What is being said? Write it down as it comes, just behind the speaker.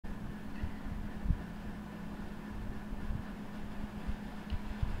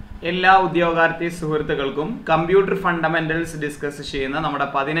എല്ലാ ഉദ്യോഗാർത്ഥി സുഹൃത്തുക്കൾക്കും computer fundamentals discuss ചെയ്യുന്ന നമ്മുടെ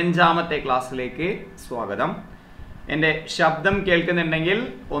 15ാമത്തെ ക്ലാസ്സിലേക്ക് സ്വാഗതം. എൻ്റെ ശബ്ദം കേൾക്കുന്നുണ്ടെങ്കിൽ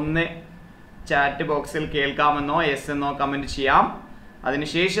ഒന്ന് ചാറ്റ് ബോക്സിൽ കേൾക്കാമെന്നോ യെസ് എന്നോ കമൻറ്റ് ചെയ്യാം.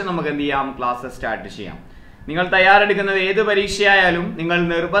 അതിനുശേഷം നമുക്ക് എന്ത് ചെയ്യാം, ക്ലാസ് സ്റ്റാർട്ട് ചെയ്യാം. നിങ്ങൾ തയ്യാറെടുക്കുന്നത് ഏത് പരീക്ഷയായാലും നിങ്ങൾ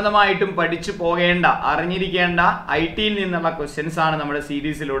നിർബന്ധമായിട്ടും പഠിച്ചു പോകേണ്ട, അറിഞ്ഞിരിക്കേണ്ട IT-യിൽ നിന്നുള്ള ക്വസ്റ്റ്യൻസ് ആണ് നമ്മുടെ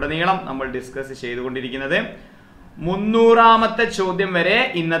സീരീസിലുടനീളം നമ്മൾ ഡിസ്കസ് ചെയ്തുകൊണ്ടിരിക്കുന്നത്. 300ാമത്തെ ചോദ്യം വരെ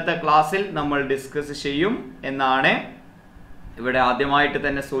ഇന്നത്തെ ക്ലാസ്സിൽ നമ്മൾ ഡിസ്കസ് ചെയ്യും എന്നാണ് ഇവിടെ ആദ്യമായിട്ട്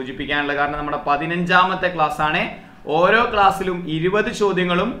തന്നെ സൂചിപ്പിക്കാനുള്ള കാരണം. നമ്മുടെ 15ാമത്തെ ക്ലാസ് ആണ്. ഓരോ ക്ലാസ്സിലും 20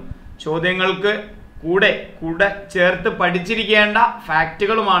 ചോദ്യങ്ങളും ചോദ്യങ്ങൾക്ക് കൂടെ ചേർത്ത് പഠിച്ചിരിക്കേണ്ട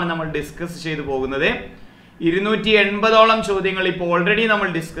ഫാക്റ്റുകളുമാണ് നമ്മൾ ഡിസ്കസ് ചെയ്തു പോകുന്നത്. 280ഓളം ചോദ്യങ്ങൾ ഇപ്പോൾ ഓൾറെഡി നമ്മൾ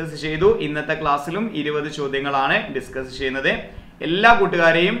ഡിസ്കസ് ചെയ്തു. ഇന്നത്തെ ക്ലാസ്സിലും 20 ചോദ്യങ്ങളാണ് ഡിസ്കസ് ചെയ്യുന്നത്. എല്ലാ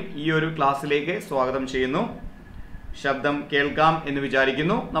കൂട്ടുകാരെയും ഈ ഒരു ക്ലാസ്സിലേക്ക് സ്വാഗതം ചെയ്യുന്നു. ശബ്ദം കേൾക്കാം എന്ന്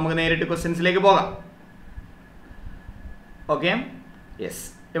വിചാരിക്കുന്നു. നമുക്ക് നേരിട്ട് ക്വസ്റ്റ്യൻസിലേക്ക് പോകാം. Okay, yes.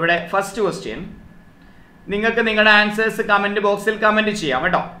 ഇവിടെ ഫസ്റ്റ് ക്വസ്റ്റ്യൻ, നിങ്ങൾക്ക് നിങ്ങളുടെ ആൻസേഴ്സ് കമന്റ് ബോക്സിൽ കമന്റ് ചെയ്യാം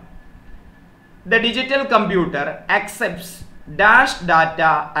കേട്ടോ. The digital computer accepts dash data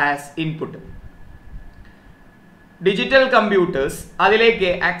as input. Digital computers അതിലേക്ക്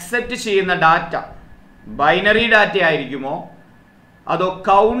അക്സെപ്റ്റ് ചെയ്യുന്ന ഡാറ്റ ബൈനറി ഡാറ്റ ആയിരിക്കുമോ, അതോ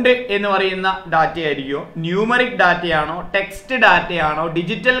കൗണ്ട് എന്ന് പറയുന്ന ഡാറ്റ ആയിരിക്കുമോ, ന്യൂമറിക് ഡാറ്റയാണോ, ടെക്സ്റ്റ് ഡാറ്റയാണോ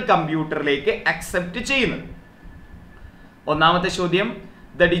ഡിജിറ്റൽ കമ്പ്യൂട്ടറിലേക്ക് അക്സെപ്റ്റ് ചെയ്യുന്നത്? ഒന്നാമത്തെ ചോദ്യം,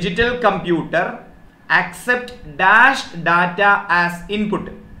 the digital computer accept dash data as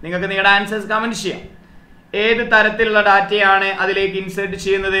input. നിങ്ങൾക്ക് നിങ്ങളുടെ ആൻസേഴ്സ് കമന്റ് ചെയ്യാം. ഏത് തരത്തിലുള്ള ഡാറ്റയാണ് അതിലേക്ക് ഇൻസേർട്ട്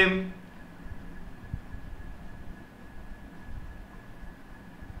ചെയ്യുന്നത്?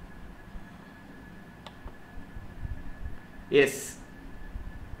 യെസ്,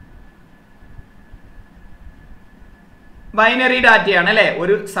 ബൈനറി ഡാറ്റയാണ് അല്ലെ,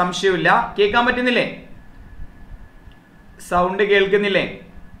 ഒരു സംശയമില്ല. കേൾക്കാൻ പറ്റുന്നില്ലേ? സൗണ്ട് കേൾക്കുന്നില്ലേ?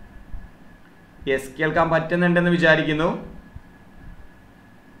 യെസ്, കേൾക്കാൻ പറ്റുന്നുണ്ടെന്ന് വിചാരിക്കുന്നു.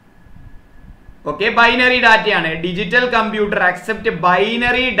 ഓക്കെ, ബൈനറി ഡാറ്റയാണ്. Digital computer accept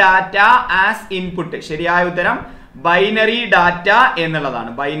binary data as input. ശരിയായ ഉത്തരം ബൈനറി ഡാറ്റ എന്നുള്ളതാണ്.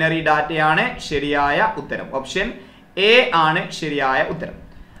 ബൈനറി ഡാറ്റയാണ് ശരിയായ ഉത്തരം. ഓപ്ഷൻ എ ആണ് ശരിയായ ഉത്തരം.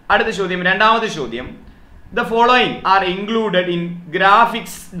 അടുത്ത ചോദ്യം, രണ്ടാമത്തെ ചോദ്യം, the following are included in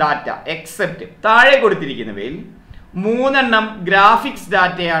graphics data except. താഴെ കൊടുത്തിരിക്കുന്നവയിൽ 3 ഗ്രാഫിക്സ്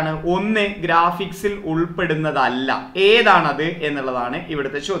ഡാറ്റയാണ്, 1 ഗ്രാഫിക്സിൽ ഉൾപ്പെടുന്നതല്ല. ഏതാണത് എന്നുള്ളതാണ്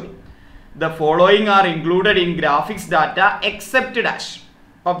ഇവിടുത്തെ ചോദ്യം. The following are included in graphics data except dash.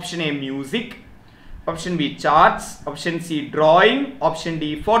 Option A music, option B charts, option C drawing, option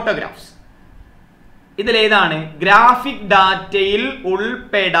D photographs. ഇതിലേതാണ് ഗ്രാഫിക് ഡാറ്റയിൽ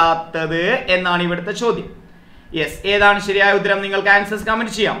ഉൾപ്പെടാത്തത് എന്നാണ് ഇവിടുത്തെ ചോദ്യം. യെസ്, ഏതാണ് ശരിയായ ഉത്തരം? നിങ്ങൾക്ക് ആൻസേഴ്സ്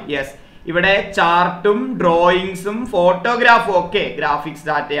കമന്റ് ചെയ്യാം. യെസ്, ഇവിടെ ചാർട്ടും ഡ്രോയിങ്സും ഫോട്ടോഗ്രാഫും ഒക്കെ ഗ്രാഫിക്സ്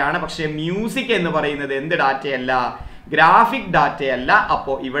ഡാറ്റയാണ്. പക്ഷെ മ്യൂസിക് എന്ന് പറയുന്നത് എന്ത് ഡാറ്റയല്ല? ഗ്രാഫിക് ഡാറ്റയല്ല.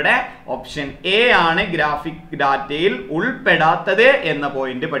 അപ്പോൾ ഇവിടെ ഓപ്ഷൻ എ ആണ് ഗ്രാഫിക് ഡാറ്റയിൽ ഉൾപ്പെടാത്തത് എന്ന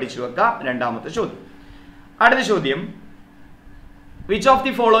പോയിന്റ് പഠിച്ചു വെക്കാം. രണ്ടാമത്തെ ചോദ്യം. അടുത്ത ചോദ്യം, which of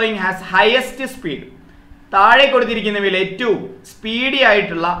the following has highest speed. താഴെ കൊടുത്തിരിക്കുന്നവയിൽ ഏറ്റവും സ്പീഡി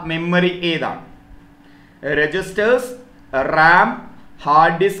ആയിട്ടുള്ള മെമ്മറി ഏതാണ്? Registers, Ram,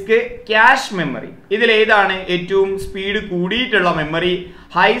 hard disk, cache memory. ഇതിലേതാണ് ഏറ്റവും സ്പീഡ് കൂടിയിട്ടുള്ള മെമ്മറി?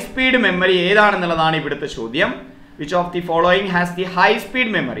 ഹൈ സ്പീഡ് മെമ്മറി ഏതാണെന്നുള്ളതാണ് ഇവിടുത്തെ ചോദ്യം. Which of the following has the high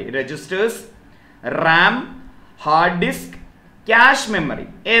speed memory? Registers, Ram, hard disk, cache memory.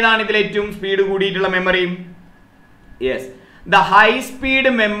 ഏതാണ് ഇതിൽ ഏറ്റവും സ്പീഡ് കൂടിയിട്ടുള്ള memory? Yes, the high speed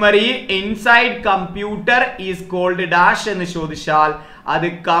memory inside computer is called dash എന്ന് ചോദിച്ചാൽ അത്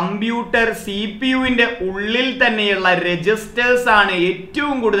കമ്പ്യൂട്ടർ CPU-ന്റെ ഉള്ളിൽ തന്നെയുള്ള രജിസ്റ്റേഴ്സ് ആണ്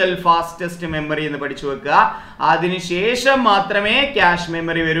ഏറ്റവും കൂടുതൽ ഫാസ്റ്റസ്റ്റ് മെമ്മറി എന്ന് പഠിച്ചു വെക്കുക. അതിനുശേഷം മാത്രമേ ക്യാഷ്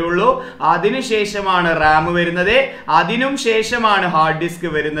മെമ്മറി വരുള്ളൂ. അതിനുശേഷമാണ് റാം വരുന്നത്. അതിനും ശേഷമാണ് ഹാർഡ് ഡിസ്ക്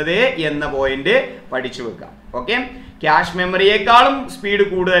വരുന്നത് എന്ന പോയിന്റ് പഠിച്ചു വെക്കുക. ഓക്കെ, ക്യാഷ് മെമ്മറിയേക്കാളും സ്പീഡ്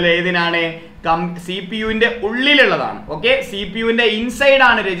കൂടുതൽ ഏതിനാണ്? CPU-ന്റെ ഉള്ളിലുള്ളതാണ്. ഓക്കെ, CPU-ന്റെ ഇൻസൈഡ്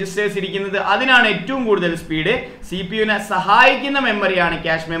ആണ് രജിസ്റ്റേഴ്സ് ഇരിക്കുന്നത്. അതിനാണ് ഏറ്റവും കൂടുതൽ സ്പീഡ്. CPU-നെ സഹായിക്കുന്ന മെമ്മറിയാണ്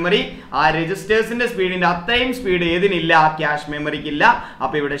ക്യാഷ് മെമ്മറി. ആ രജിസ്റ്റേഴ്സിന്റെ സ്പീഡിന്റെ അത്രയും സ്പീഡ് ഏതിനില്ല? ക്യാഷ് മെമ്മറിക്കില്ല.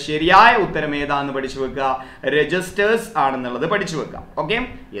 അപ്പൊ ഇവിടെ ശരിയായ ഉത്തരം ഏതാണെന്ന് പഠിച്ചു വെക്കുക. രജിസ്റ്റേഴ്സ് ആണെന്നുള്ളത് പഠിച്ചു വെക്കാം. Okay,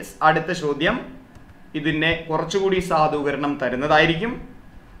 yes. അടുത്ത ചോദ്യം ഇതിനെ കുറച്ചുകൂടി സാധൂകരണം തരുന്നതായിരിക്കും.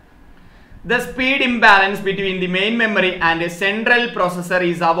 The speed imbalance between the main memory and a central processor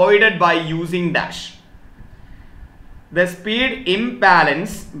is avoided by using dash. The speed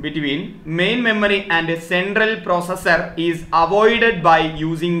imbalance between main memory and a central processor is avoided by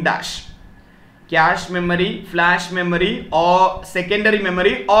using dash. Cache memory, flash memory, secondary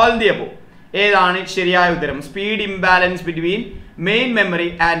memory, all the above. ഏതാണ് ശരിയായ ഉത്തരം? Speed imbalance between main memory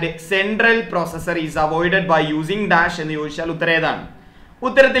and central processor is avoided by using dash എന്ന് ചോദിച്ചാൽ ഉത്തരം ഏതാണ്?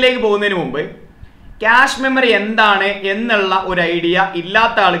 ഉത്തരത്തിലേക്ക് പോകുന്നതിന് മുമ്പ് cache memory എന്താണ് എന്നുള്ള ഒരു ഐഡിയ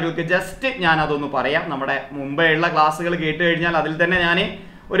ഇല്ലാത്ത ആളുകൾക്ക് ജസ്റ്റ് ഞാൻ അതൊന്ന് പറയാം. നമ്മുടെ മുമ്പേ ഉള്ള ക്ലാസ്സുകൾ കേട്ട് കഴിഞ്ഞാൽ അതിൽ തന്നെ ഞാൻ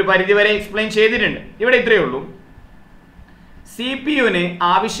ഒരു പരിധിവരെ എക്സ്പ്ലെയിൻ ചെയ്തിട്ടുണ്ട്. ഇവിടെ ഇത്രയേ ഉള്ളൂ. സി പി യുവിന്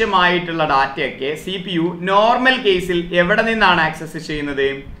ആവശ്യമായിട്ടുള്ള ഡാറ്റയൊക്കെ സി പി യു നോർമൽ കേസിൽ എവിടെ നിന്നാണ് ആക്സസ് ചെയ്യുന്നത്?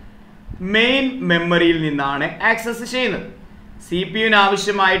 മെയിൻ മെമ്മറിയിൽ നിന്നാണ് ആക്സസ് ചെയ്യുന്നത്. സി പി യുവിന്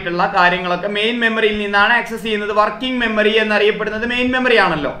ആവശ്യമായിട്ടുള്ള കാര്യങ്ങളൊക്കെ മെയിൻ മെമ്മറിയിൽ നിന്നാണ് ആക്സസ് ചെയ്യുന്നത്. വർക്കിംഗ് മെമ്മറി എന്നറിയപ്പെടുന്നത് മെയിൻ മെമ്മറി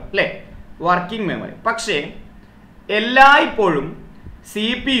ആണല്ലോ അല്ലേ? Working memory. പക്ഷേ എല്ലായ്പ്പോഴും സി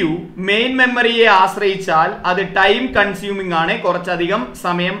പി യു മെയിൻ മെമ്മറിയെ ആശ്രയിച്ചാൽ അത് ടൈം കൺസ്യൂമിംഗ് ആണ്, കുറച്ചധികം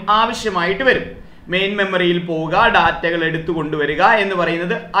സമയം ആവശ്യമായിട്ട് വരും. മെയിൻ മെമ്മറിയിൽ പോവുക, ഡാറ്റകൾ എടുത്തു കൊണ്ടുവരിക എന്ന്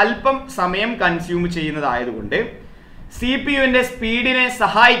പറയുന്നത് അല്പം സമയം കൺസ്യൂം ചെയ്യുന്നതായതുകൊണ്ട് സി പി യുവിന്റെ സ്പീഡിനെ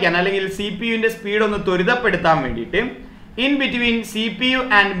സഹായിക്കാൻ അല്ലെങ്കിൽ സി പി യുവിന്റെ സ്പീഡ് ഒന്ന് ത്വരിതപ്പെടുത്താൻ വേണ്ടിയിട്ട് in between C P you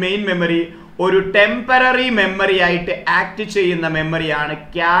and main memory ഒരു ടെമ്പററി മെമ്മറി ആയിട്ട് ആക്ട് ചെയ്യുന്ന മെമ്മറിയാണ്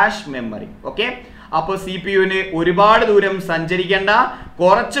ക്യാഷ് മെമ്മറി. ഓക്കെ, അപ്പോൾ സി പി യുവിന് ഒരുപാട് ദൂരം സഞ്ചരിക്കേണ്ട,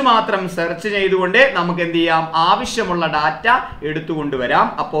 കുറച്ച് മാത്രം സെർച്ച് ചെയ്തുകൊണ്ട് നമുക്ക് എന്ത് ചെയ്യാം? ആവശ്യമുള്ള ഡാറ്റ എടുത്തുകൊണ്ടുവരാം.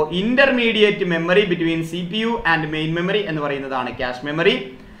 അപ്പോൾ intermediate memory between C P you and main memory എന്ന് പറയുന്നതാണ് ക്യാഷ് മെമ്മറി.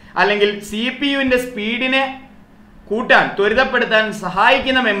 അല്ലെങ്കിൽ സി പി യുവിന്റെ സ്പീഡിനെ കൂട്ടാൻ, ത്വരിതപ്പെടുത്താൻ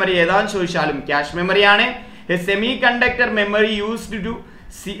സഹായിക്കുന്ന മെമ്മറി ഏതാണെന്ന് ചോദിച്ചാലും cash മെമ്മറിയാണ്. A semi conductor memory used to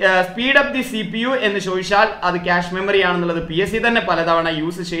speed up the C P U എന്ന് ചോദിച്ചാൽ അത് ക്യാഷ് മെമ്മറി ആണെന്നുള്ളത് PSC തന്നെ പലതവണ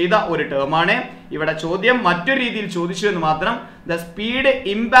യൂസ് ചെയ്ത ഒരു ടേമാണ്. ഇവിടെ ചോദ്യം മറ്റൊരു രീതിയിൽ ചോദിച്ചു എന്ന് മാത്രം. The speed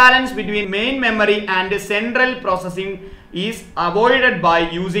imbalance between main memory and central processing is avoided by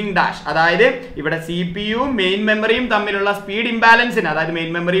using dash. അതായത് ഇവിടെ സി പി യു മെയിൻ മെമ്മറിയും തമ്മിലുള്ള സ്പീഡ് ഇംബാലൻസിന്, അതായത് മെയിൻ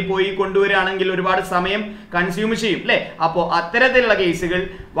മെമ്മറി പോയി കൊണ്ടുവരികയാണെങ്കിൽ ഒരുപാട് സമയം കൺസ്യൂം ചെയ്യും അല്ലെ? അപ്പോൾ അത്തരത്തിലുള്ള കേസുകൾ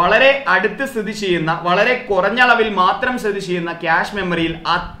വളരെ അടുത്ത് സ്ഥിതി ചെയ്യുന്ന, വളരെ കുറഞ്ഞ അളവിൽ മാത്രം സ്ഥിതി ചെയ്യുന്ന ക്യാഷ് മെമ്മറിയിൽ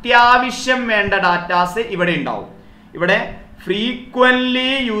അത്യാവശ്യം വേണ്ട ഡാറ്റാസ് ഇവിടെ ഉണ്ടാവും. ഇവിടെ ഫ്രീക്വൻലി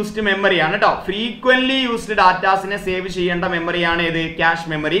യൂസ്ഡ് മെമ്മറിയാണ് കേട്ടോ. ഫ്രീക്വൻലി യൂസ്ഡ് ഡാറ്റാസിനെ സേവ് ചെയ്യേണ്ട മെമ്മറിയാണ് ഏത്? Cache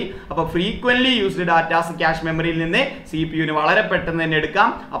memory. അപ്പോൾ ഫ്രീക്വൻലി യൂസ്ഡ് ഡാറ്റാസ് ക്യാഷ് മെമ്മറിയിൽ നിന്ന് സി പി യുവിന് വളരെ പെട്ടെന്ന് തന്നെ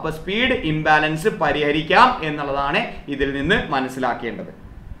എടുക്കാം. അപ്പോൾ സ്പീഡ് ഇംബാലൻസ് പരിഹരിക്കാം എന്നുള്ളതാണ് ഇതിൽ നിന്ന് മനസ്സിലാക്കേണ്ടത്.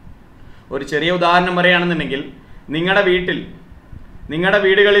 ഒരു ചെറിയ ഉദാഹരണം പറയുകയാണെന്നുണ്ടെങ്കിൽ, നിങ്ങളുടെ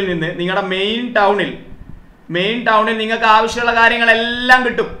വീടുകളിൽ നിന്ന് നിങ്ങളുടെ മെയിൻ ടൗണിൽ നിങ്ങൾക്ക് ആവശ്യമുള്ള കാര്യങ്ങളെല്ലാം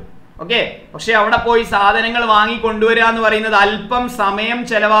കിട്ടും. ഓക്കെ, പക്ഷെ അവിടെ പോയി സാധനങ്ങൾ വാങ്ങി കൊണ്ടുവരിക എന്ന് പറയുന്നത് അല്പം സമയം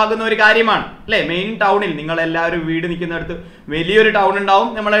ചെലവാകുന്ന ഒരു കാര്യമാണ് അല്ലെ? മെയിൻ ടൗണിൽ നിങ്ങൾ എല്ലാവരും വീട് നിൽക്കുന്നിടത്ത് വലിയൊരു ടൗൺ ഉണ്ടാവും.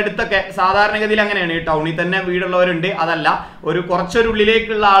 നമ്മളെ അടുത്തൊക്കെ സാധാരണഗതിയിൽ അങ്ങനെയാണ്. ഈ ടൗണിൽ തന്നെ വീടുള്ളവരുണ്ട്. അതല്ല, ഒരു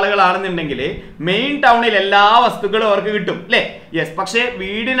കുറച്ചൊരുള്ളിലേക്കുള്ള ആളുകളാണെന്നുണ്ടെങ്കിൽ മെയിൻ ടൗണിൽ എല്ലാ വസ്തുക്കളും അവർക്ക് കിട്ടും അല്ലെ? യെസ്. പക്ഷേ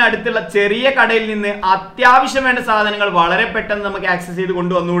വീടിനടുത്തുള്ള ചെറിയ കടയിൽ നിന്ന് അത്യാവശ്യം വേണ്ട സാധനങ്ങൾ വളരെ പെട്ടെന്ന് നമുക്ക് ആക്സസ് ചെയ്ത്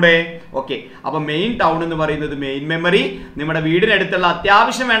കൊണ്ടുവന്നൂടെ? ഓക്കെ, അപ്പൊ മെയിൻ ടൗൺ എന്ന് പറയുന്നത് മെയിൻ മെമ്മറി, നമ്മുടെ വീടിനടുത്തുള്ള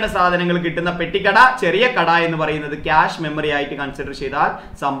അത്യാവശ്യം വേണ്ട സാധനങ്ങൾ കിട്ടുന്ന പെട്ടിക്കട, ചെറിയ കട എന്ന് പറയുന്നത് ക്യാഷ് മെമ്മറി ആയിട്ട് കൺസിഡർ ചെയ്താൽ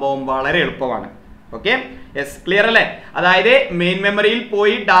സംഭവം വളരെ എളുപ്പമാണ്. ഓക്കെ, യെസ്, ക്ലിയർ അല്ലേ? അതായത് മെയിൻ മെമ്മറിയിൽ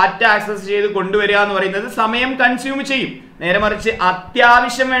പോയി ഡാറ്റ ആക്സസ് ചെയ്ത് കൊണ്ടുവരിക എന്ന് പറയുന്നത് സമയം കൺസ്യൂം ചെയ്യും. നേരെ മറിച്ച്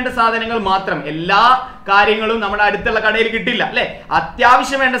അത്യാവശ്യം വേണ്ട സാധനങ്ങൾ മാത്രം, എല്ലാ കാര്യങ്ങളും നമ്മുടെ അടുത്തുള്ള കടയിൽ കിട്ടില്ല അല്ലെ?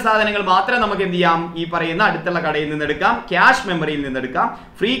 അത്യാവശ്യം വേണ്ട സാധനങ്ങൾ മാത്രം നമുക്ക് എന്ത് ചെയ്യാം? ഈ പറയുന്ന അടുത്തുള്ള കടയിൽ നിന്ന് എടുക്കാം, ക്യാഷ് മെമ്മറിയിൽ നിന്ന് എടുക്കാം.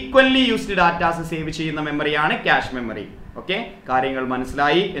 ഫ്രീക്വൻലി യൂസ്ഡ് ഡാറ്റാസ് സേവ് ചെയ്യുന്ന മെമ്മറിയാണ് ക്യാഷ് മെമ്മറി. ഓക്കെ, കാര്യങ്ങൾ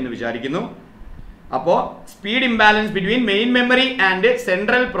മനസ്സിലായി എന്ന് വിചാരിക്കുന്നു. അപ്പോൾ speed imbalance between main memory and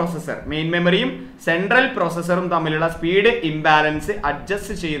central processor, main മെമ്മറിയും സെൻട്രൽ പ്രോസസറും തമ്മിലുള്ള സ്പീഡ് ഇംബാലൻസ്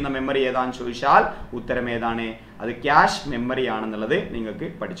അഡ്ജസ്റ്റ് ചെയ്യുന്ന മെമ്മറി ഏതാണെന്ന് ചോദിച്ചാൽ ഉത്തരം ഏതാണ്? അത് ക്യാഷ് മെമ്മറി ആണെന്നുള്ളത് നിങ്ങൾക്ക്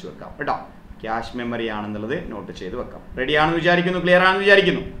പഠിച്ചു വെക്കാം കേട്ടോ. ക്യാഷ് മെമ്മറി ആണെന്നുള്ളത് നോട്ട് ചെയ്ത് വെക്കാം. റെഡി ആണെന്ന് വിചാരിക്കുന്നു, ക്ലിയർ ആണെന്ന്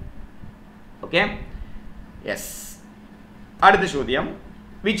വിചാരിക്കുന്നു. Okay, yes. അടുത്ത ചോദ്യം,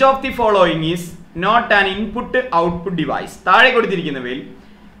 which of the following is not an input output device? താഴെ കൊടുത്തിരിക്കുന്നവയിൽ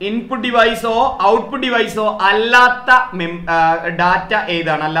ഇൻപുട്ട് ഡിവൈസോ ഔട്ട്പുട്ട് ഡിവൈസോ അല്ലാത്ത ഡാറ്റ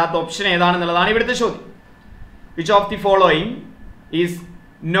ഏതാണ്? അല്ലാത്ത ഓപ്ഷൻ ഏതാണെന്നുള്ളതാണ് ഇവിടുത്തെ ചോദ്യം. Which of the following is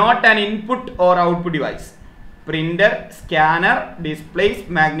not an input or output device? Printer, scanner, displace,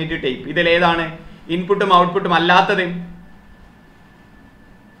 magnetic tape. ഇതിൽ ഏതാണ് ഇൻപുട്ടും ഔട്ട്പുട്ടും അല്ലാത്തത്?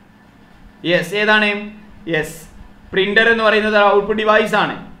 യെസ്, ഏതാണ്? യെസ്, പ്രിന്റർ എന്ന് പറയുന്നത് ഔട്ട്പുട്ട് ഡിവൈസ്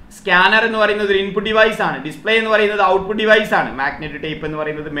ആണ്. സ്കാനർ എന്ന് പറയുന്നത് ഒരു ഇൻപുട്ട് ഡിവൈസ് ആണ്. ഡിസ്പ്ലേ എന്ന് പറയുന്നത് ഔട്ട്പുട്ട് ഡിവൈസ് ആണ്. മാഗ്നറ്റിക് ടേപ്പ് എന്ന്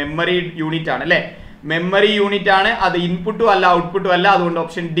പറയുന്നത് മെമ്മറി യൂണിറ്റ് ആണ് അല്ലെ? മെമ്മറി യൂണിറ്റ് ആണ്. അത് ഇൻപുട്ടും അല്ല ഔട്ട്പുട്ടും അല്ല. അതുകൊണ്ട്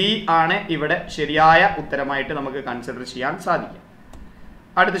ഓപ്ഷൻ ഡി ആണ് ഇവിടെ ശരിയായ ഉത്തരമായിട്ട് നമുക്ക് കൺസിഡർ ചെയ്യാൻ സാധിക്കും.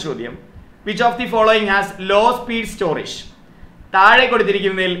 അടുത്ത ചോദ്യം, which of the following has low speed storage? താഴെ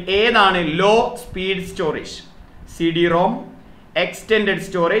കൊടുത്തിരിക്കുന്നതിൽ ഏതാണ് low speed storage? CD-ROM, extended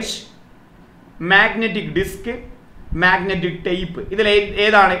storage, magnetic disk, magnetic tape. ഇതിൽ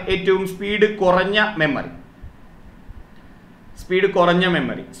ഏതാണ് ഏറ്റവും സ്പീഡ് കുറഞ്ഞ memory?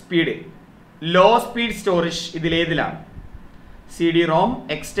 Speed low speed storage ഇതിലേതിലാണ്? CD-ROM,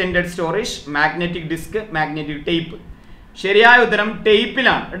 extended storage, magnetic disk, magnetic tape. ശരിയായ ഉത്തരം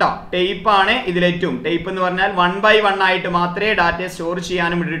ടേപ്പിലാണ് കേട്ടോ. ടേപ്പാണ് ഇതിലേറ്റവും. Tape എന്ന് പറഞ്ഞാൽ 1 by 1 ആയിട്ട് മാത്രമേ ഡാറ്റയെ സ്റ്റോർ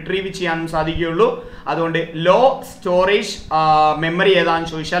ചെയ്യാനും റിട്രീവ് ചെയ്യാനും സാധിക്കുകയുള്ളൂ. അതുകൊണ്ട് ലോ സ്റ്റോറേജ് മെമ്മറി ഏതാണെന്ന്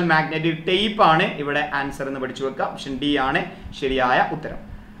ചോദിച്ചാൽ മാഗ്നറ്റിക് ടേപ്പ് ആണ് ഇവിടെ ആൻസർ എന്ന് പഠിച്ചു വെക്കുക. ഓപ്ഷൻ ഡി ആണ് ശരിയായ ഉത്തരം.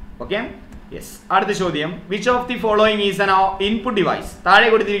 Okay, yes. അടുത്ത ചോദ്യം, which of the following is an input device? താഴെ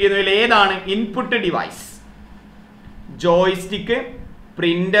കൊടുത്തിരിക്കുന്നതിൽ ഏതാണ് input device? Joystick,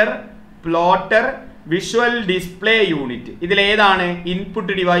 printer, plotter, visual display unit. ഇതിൽ ഏതാണ്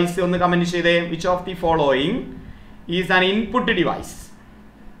ഇൻപുട്ട് ഡിവൈസ്? ഒന്ന് കമന്റ് ചെയ്തേ. Which of the following is an input device?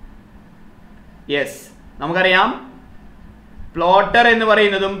 Yes, നമുക്കറിയാം പ്ലോട്ടർ എന്ന്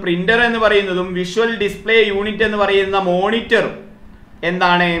പറയുന്നതും പ്രിന്റർ എന്ന് പറയുന്നതും വിഷ്വൽ ഡിസ്പ്ലേ യൂണിറ്റ് എന്ന് പറയുന്ന മോണിറ്ററും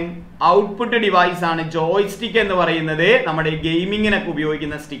എന്താണ്? ഔട്ട്പുട്ട് ഡിവൈസ് ആണ്. ജോയ്സ്റ്റിക്ക് എന്ന് പറയുന്നത് നമ്മുടെ ഗെയിമിങ്ങിനൊക്കെ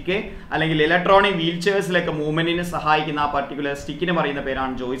ഉപയോഗിക്കുന്ന സ്റ്റിക്ക്, അല്ലെങ്കിൽ ഇലക്ട്രോണിക് വീൽ ചെയർസിലൊക്കെ മൂവ്മെന്റിന് സഹായിക്കുന്ന ആ പർട്ടിക്കുലർ സ്റ്റിക്കിന് പറയുന്ന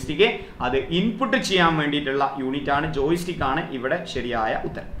പേരാണ് ജോയ്സ്റ്റിക്ക്. അത് ഇൻപുട്ട് ചെയ്യാൻ വേണ്ടിയിട്ടുള്ള യൂണിറ്റ് ആണ്. ജോയ്സ്റ്റിക്ക് ആണ് ഇവിടെ ശരിയായ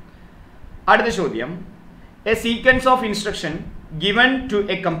ഉത്തരം. അടുത്ത ചോദ്യം, A sequence of instruction given to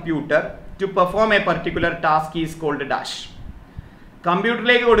A computer to perform A particular task is called dash.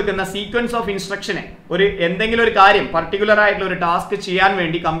 കമ്പ്യൂട്ടറിലേക്ക് കൊടുക്കുന്ന സീക്വൻസ് ഓഫ് ഇൻസ്ട്രക്ഷനെ, എന്തെങ്കിലും ഒരു കാര്യം പർട്ടിക്കുലർ ആയിട്ടുള്ള ഒരു ടാസ്ക് ചെയ്യാൻ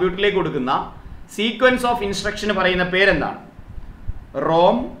വേണ്ടി കമ്പ്യൂട്ടറിലേക്ക് കൊടുക്കുന്ന സീക്വൻസ് ഓഫ് ഇൻസ്ട്രക്ഷന് പറയുന്ന പേരെന്താണ്?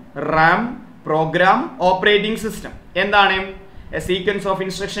 Rome, Ram, programme, operating system. എന്താണ്? A sequence of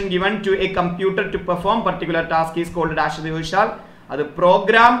instruction given to A computer to perform particular task is called dash എന്ന് ചോദിച്ചാൽ അത്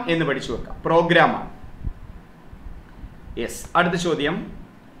പ്രോഗ്രാം എന്ന് പഠിച്ചു വെക്കാം. പ്രോഗ്രാം ആണ്. യെസ്. അടുത്ത ചോദ്യം,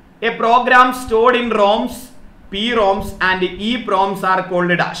 A programme stored in റോംസ്, PROMs and EPROMs are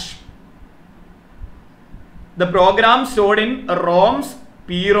called dash. The program stored in ROMs,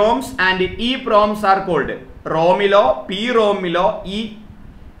 PROMs and EPROMs are called. റോമിലോ PROMിലോ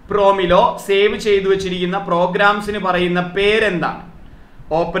EPROMിലോ save ചെയ്തു വെച്ചിരിക്കുന്ന പ്രോഗ്രാംസിന് പറയുന്ന പേരെന്താണ്?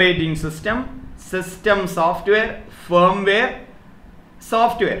 Operating system, system software, firmware,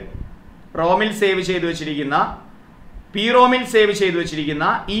 software. റോമിൽ സേവ് ചെയ്തു വെച്ചിരിക്കുന്ന, PROMിൽ സേവ് ചെയ്തു വെച്ചിരിക്കുന്ന,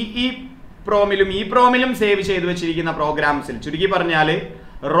 പ്രോമിലും EPROMിലും സേവ് ചെയ്തു വെച്ചിരിക്കുന്ന പ്രോഗ്രാംസിൽ, ചുരുക്കി പറഞ്ഞാൽ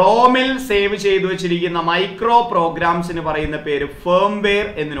റോമിൽ സേവ് ചെയ്തു വെച്ചിരിക്കുന്ന മൈക്രോ പ്രോഗ്രാംസിന് പറയുന്ന പേര് ഫേംവെയർ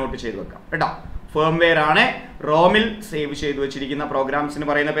എന്ന് നോട്ട് ചെയ്ത് വെക്കാം കേട്ടോ. ഫേംവെയർ ആണ് റോമിൽ സേവ് ചെയ്തു വെച്ചിരിക്കുന്ന പ്രോഗ്രാംസിന്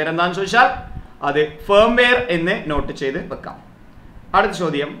പറയുന്ന പേര്. എന്താണെന്ന് ചോദിച്ചാൽ അത് ഫേംവെയർ എന്ന് നോട്ട് ചെയ്ത് വെക്കാം. അടുത്ത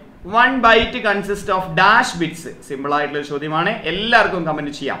ചോദ്യം, 1 byte consist of dash bits. Simple ആയിട്ടുള്ള ചോദ്യമാണ്, എല്ലാവർക്കും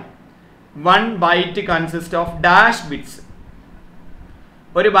കമന്റ് ചെയ്യാം. 1 byte consist of dash bits.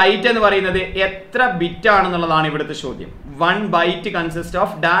 ഒരു ബൈറ്റ് എന്ന് പറയുന്നത് എത്ര ബിറ്റ് ആണെന്നുള്ളതാണ് ഇവിടുത്തെ ചോദ്യം. 1 byte consist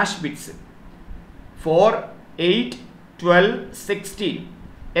of dash bits. 4, 8, 12, 16.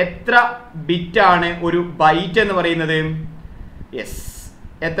 എത്ര ബിറ്റ് ആണ് ഒരു ബൈറ്റ് എന്ന് പറയുന്നത്? യെസ്,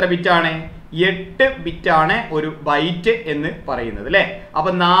 എത്ര ബിറ്റ് ആണ്? 8 ബിറ്റ് ആണ് ഒരു ബൈറ്റ് എന്ന് പറയുന്നത് അല്ലേ. അപ്പൊ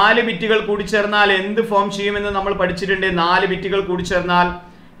 4 ബിറ്റുകൾ കൂടി ചേർന്നാൽ എന്ത് ഫോം ചെയ്യുമെന്ന് നമ്മൾ പഠിച്ചിട്ടുണ്ട്. 4 ബിറ്റുകൾ കൂടി ചേർന്നാൽ,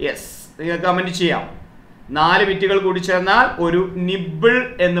 യെസ്, നിങ്ങൾക്ക് കമന്റ് ചെയ്യാം. 4 ബിറ്റുകൾ കൂടി ചേർന്നാൽ ഒരു നിബിൾ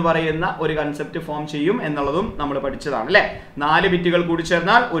എന്ന് പറയുന്ന ഒരു കൺസെപ്റ്റ് ഫോം ചെയ്യും എന്നുള്ളതും നമ്മൾ പഠിച്ചതാണ് അല്ലേ. 4 ബിറ്റുകൾ കൂടി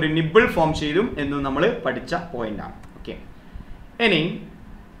ചേർന്നാൽ ഒരു നിബിൾ ഫോം ചെയ്യും എന്നും നമ്മൾ പഠിച്ച പോയിന്റ് ആണ്. ഓക്കെ, ഇനി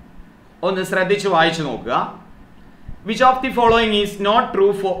ഒന്ന് ശ്രദ്ധിച്ച് വായിച്ചു നോക്കുക. Which of the following is not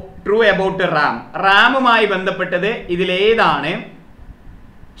true about Ram. റാമുമായി ബന്ധപ്പെട്ടത് ഇതിലേതാണ്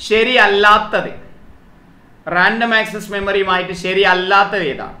ശരിയല്ലാത്തത്? റാൻഡം ആക്സസ് മെമ്മറിയുമായിട്ട് ശരിയല്ലാത്തത്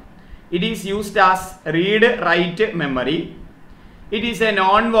ഏതാണ്? It is used as read-write memory. It is a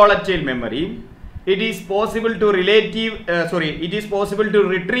non-volatile memory. It is possible to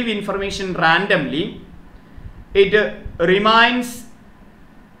retrieve information randomly. It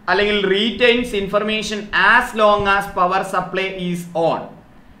retains information as long as power supply is on.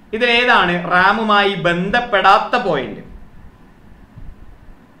 ഇതിൽ ഏതാണ് റാമുമായി ബന്ധപ്പെടാത്ത point?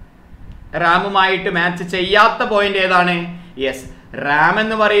 റാമുമായിട്ട് match ചെയ്യാത്ത point ഏതാണ്? Yes, Ram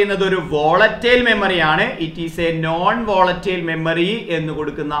എന്ന് പറയുന്നത് ഒരു volatile മെമ്മറിയാണ്. It is A non volatile memory എന്ന്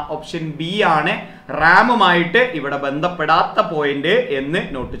കൊടുക്കുന്ന option B ആണ് റാമുമായിട്ട് ഇവിടെ ബന്ധപ്പെടാത്ത പോയിന്റ് എന്ന്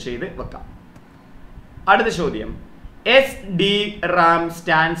നോട്ട് ചെയ്ത് വെക്കാം. അടുത്ത ചോദ്യം, SDRAM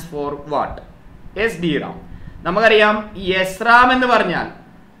stands for what? SDRAM നമുക്കറിയാം. SRAM എന്ന്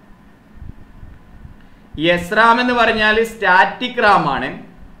പറഞ്ഞാൽ സ്റ്റാറ്റിക് റാം ആണ്.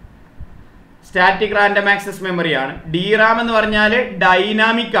 Static random access മെമ്മറിയാണ്. DRAM എന്ന് പറഞ്ഞാൽ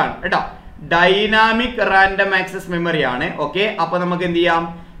ഡൈനാമിക് ആണ് കേട്ടോ. Dynamic random access മെമ്മറിയാണ്. ഓക്കെ, അപ്പൊ നമുക്ക് എന്ത് ചെയ്യാം?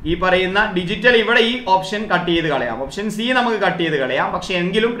 ഈ പറയുന്ന ഡിജിറ്റൽ ഇവിടെ ഈ ഓപ്ഷൻ കട്ട് ചെയ്ത് കളയാം. ഓപ്ഷൻ സി നമുക്ക് കട്ട് ചെയ്ത് കളയാം. പക്ഷെ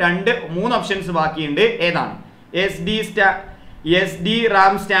എങ്കിലും 3 ഓപ്ഷൻസ് ബാക്കിയുണ്ട്. ഏതാണ്? SD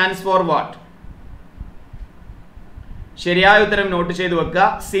RAM stands for what? ശരിയായ ഉത്തരം നോട്ട് ചെയ്ത് വെക്കുക.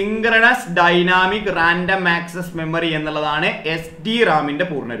 Synchronous dynamic random access memory എന്നുള്ളതാണ് SD റാമിന്റെ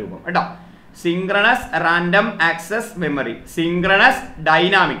പൂർണ്ണരൂപം കേട്ടോ. Synchronous random access memory, synchronous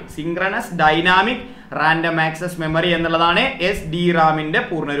dynamic random access memory എന്നുള്ളതാണ് SD റാമിന്റെ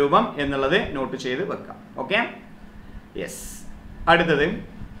പൂർണ്ണരൂപം എന്നുള്ളത് നോട്ട് ചെയ്ത് വെക്കാം. Okay, yes. അടുത്തത്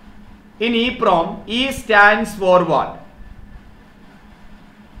ഇനി EEPROM, E stands for what?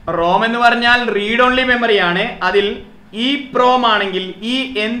 Rome എന്ന് പറഞ്ഞാൽ റീഡ് ഓൺലി മെമ്മറിയാണ്. അതിൽ EEPROM ആണെങ്കിൽ ഈ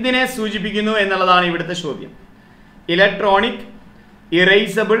എന്തിനെ സൂചിപ്പിക്കുന്നു എന്നുള്ളതാണ് ഇവിടുത്തെ ചോദ്യം. Electronic,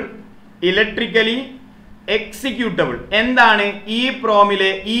 erasable, electrically executable. എന്താണ്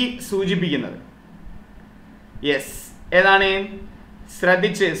EEPROMിലെ ഈ സൂചിപ്പിക്കുന്നത്? യെസ്, ഏതാണ്?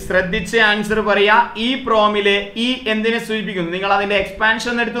 ശ്രദ്ധിച്ച് ആൻസർ പറയാ. EEPROMിലെ ഈ എന്തിനെ സൂചിപ്പിക്കുന്നു? നിങ്ങൾ അതിന്റെ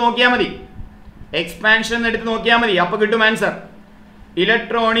എക്സ്പാൻഷൻ എടുത്ത് നോക്കിയാൽ മതി. അപ്പൊ കിട്ടും answer.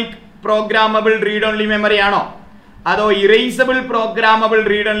 Electronic programmable read only memory ആണോ, അതോ erasable programmable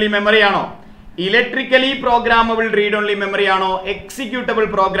read only memory ആണോ, electrically programmable read only memory ആണോ, executable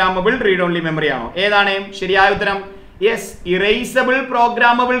programmable read only memory ആണോ? ഏതാണ് ശരിയായ ഉത്തരം? Yes, erasable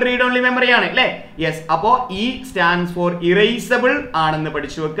programmable read only memory ആണ് അല്ലേ? യെസ്. അപ്പോ E സ്റ്റാൻഡ്സ് ഫോർ ഇറേസബിൾ ആണെന്ന്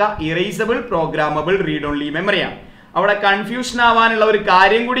പഠിച്ചു വെക്കുക. Erasable programmable read only memory ആണ്. അവിടെ കൺഫ്യൂഷൻ ആവാനുള്ള ഒരു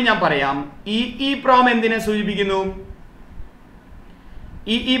കാര്യം കൂടി ഞാൻ പറയാം. EEPROM എന്തിനെ സൂചിപ്പിക്കുന്നു?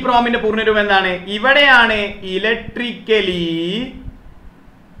 EEPROMിന്റെ പൂർണ്ണരൂപം എന്താണ്? ഇവിടെയാണ് electrically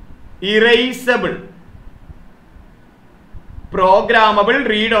erasable programmable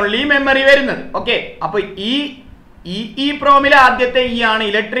read only memory വരുന്നത്. ഓക്കെ, അപ്പൊ EEPROMിലെ ആദ്യത്തെ E ആണ്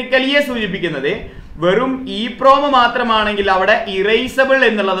ഇലക്ട്രിക്കലിയെ സൂചിപ്പിക്കുന്നത്. വെറും EEPROM മാത്രമാണെങ്കിൽ അവിടെ ഇറേസബിൾ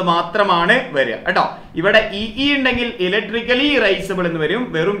എന്നുള്ളത് മാത്രമാണ് വരിക കേട്ടോ. ഇവിടെ EE ഉണ്ടെങ്കിൽ ഇലക്ട്രിക്കലി ഇറേസബിൾ എന്ന് വരും.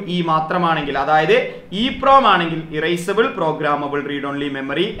 വെറും E മാത്രമാണെങ്കിൽ, അതായത് EEPROM ആണെങ്കിൽ erasable programmable read only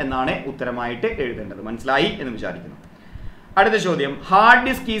memory എന്നാണ് ഉത്തരമായിട്ട് എഴുതേണ്ടത്. മനസ്സിലായി എന്ന് വിചാരിക്കുന്നു. അടുത്ത ചോദ്യം, hard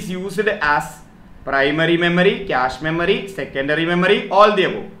disk is used as primary memory, cache memory, secondary memory, all the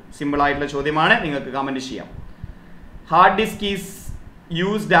above? Simple ആയിട്ടുള്ള ചോദ്യമാണ്, നിങ്ങൾക്ക് കമന്റ് ചെയ്യാം. Hard disk is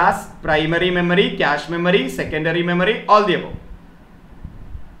used as primary memory, cache memory, secondary memory, all the above?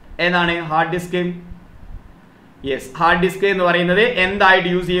 ഏതാണ് hard disk? Yes, hard disk എന്ന് പറയുന്നത് എന്തായിട്ട്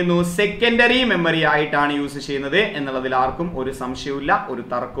use ചെയ്യുന്നു? Secondary memory ആയിട്ടാണ് യൂസ് ചെയ്യുന്നത് എന്നുള്ളതിൽ ആർക്കും ഒരു സംശയവുമില്ല, ഒരു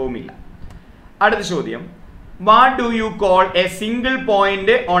തർക്കവുമില്ല. അടുത്ത ചോദ്യം, what do you call A single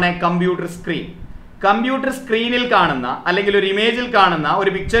point on A computer screen? Computer സ്ക്രീനിൽ കാണുന്ന അല്ലെങ്കിൽ ഒരു ഇമേജിൽ കാണുന്ന,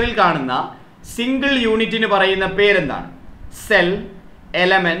 ഒരു പിക്ചറിൽ കാണുന്ന സിംഗിൾ യൂണിറ്റിന് പറയുന്ന പേരെന്താണ്? Cell,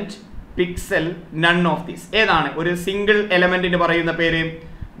 element, pixel, none of these? ഏതാണ് ഒരു സിംഗിൾ എലമെന്റിന് പറയുന്ന പേര്?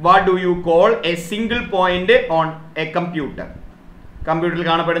 What do you call A single point on A computer? കമ്പ്യൂട്ടറിൽ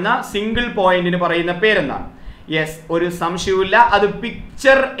കാണപ്പെടുന്ന സിംഗിൾ പോയിന്റിന് പറയുന്ന പേരെന്താണ്? യെസ്, ഒരു സംശയവുമില്ല, അത്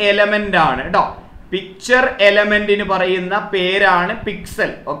പിക്ചർ എലമെന്റ് ആണ് കേട്ടോ. പിക്ചർ എലമെന്റിന് പറയുന്ന പേരാണ്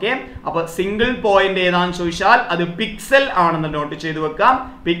പിക്സൽ. ഓക്കെ, അപ്പൊ സിംഗിൾ പോയിന്റ് ഏതാണെന്ന് ചോദിച്ചാൽ അത് പിക്സൽ ആണെന്ന് നോട്ട് ചെയ്ത് വെക്കാം.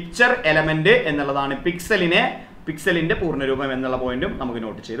 പിക്ചർ എലമെന്റ് എന്നുള്ളതാണ് പിക്സലിന്റെ പൂർണ്ണരൂപം എന്നുള്ള പോയിന്റും നമുക്ക്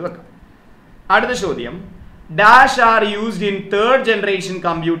നോട്ട് ചെയ്ത് വെക്കാം. അടുത്ത ചോദ്യം, dash are used in third generation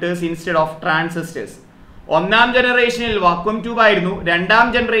computers instead of transistors? ഒന്നാം ജനറേഷനിൽ വാക്വം ട്യൂബ് ആയിരുന്നു, രണ്ടാം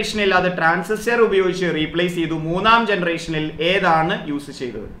ജനറേഷനിൽ അത് ട്രാൻസിസ്റ്റർ ഉപയോഗിച്ച് റീപ്ലേസ് ചെയ്തു, മൂന്നാം ജനറേഷനിൽ ഏതാണ് യൂസ്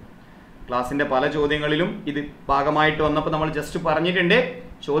ചെയ്തത്? ക്ലാസിന്റെ പല ചോദ്യങ്ങളിലും ഇത് ഭാഗമായിട്ട് വന്നപ്പോൾ നമ്മൾ ജസ്റ്റ് പറഞ്ഞിട്ടുണ്ട്.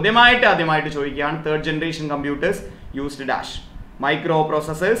 ചോദ്യമായിട്ട് ആദ്യമായിട്ട് ചോദിക്കുകയാണ്, third generation computers used dash, micro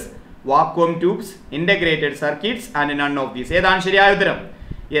processors, vacuum tubes, integrated circuits and none of these? ഏതാണ് ശരിയായ ഉത്തരം?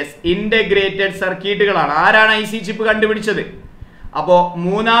 Yes, integrated സർക്യൂട്ടുകളാണ്. ആരാണ് IC ചിപ്പ് കണ്ടുപിടിച്ചത്? അപ്പോ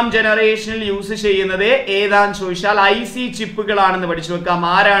മൂന്നാം ജനറേഷനിൽ യൂസ് ചെയ്യുന്നത് ഏതാന്ന് ചോദിച്ചാൽ IC ചിപ്പുകളാണെന്ന് പഠിച്ചു വെക്കാം.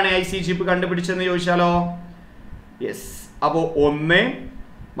 ആരാണ് IC ചിപ്പ് കണ്ടുപിടിച്ചതെന്ന് ചോദിച്ചാലോ? യെസ്, അപ്പോ 1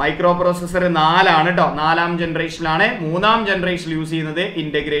 മൈക്രോ പ്രോസസർ 4 ആണ് കേട്ടോ, 4ാം ജനറേഷനിലാണ്. 3ാം ജനറേഷനിൽ യൂസ് ചെയ്യുന്നത്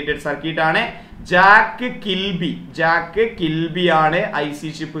ഇന്റഗ്രേറ്റഡ് സർക്യൂട്ട് ആണ്. ജാക്ക് കിൽബി ആണ് IC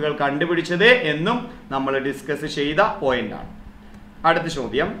ചിപ്പുകൾ കണ്ടുപിടിച്ചത് എന്നും നമ്മൾ ഡിസ്കസ് ചെയ്ത പോയിന്റ് ആണ്. അടുത്ത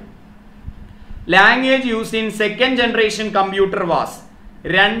ചോദ്യം, language used in second generation computer was?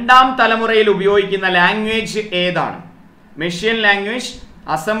 രണ്ടാം തലമുറയിൽ ഉപയോഗിക്കുന്ന ലാംഗ്വേജ് ഏതാണ്? Machine language,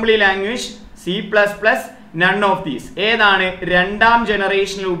 assembly language, C++, none of these? ഏതാണ് രണ്ടാം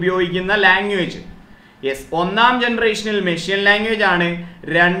ജനറേഷനിൽ ഉപയോഗിക്കുന്ന ലാംഗ്വേജ്? യെസ്, ഒന്നാം ജനറേഷനിൽ മെഷീൻ ലാംഗ്വേജ് ആണ്,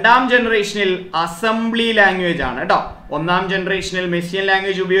 രണ്ടാം ജനറേഷനിൽ അസംബ്ലി ലാംഗ്വേജ് ആണ് കേട്ടോ. ഒന്നാം ജനറേഷനിൽ മെഷീൻ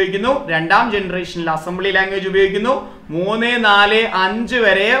ലാംഗ്വേജ് ഉപയോഗിക്കുന്നു, രണ്ടാം ജനറേഷനിൽ അസംബ്ലി ലാംഗ്വേജ് ഉപയോഗിക്കുന്നു. 3, 4, 5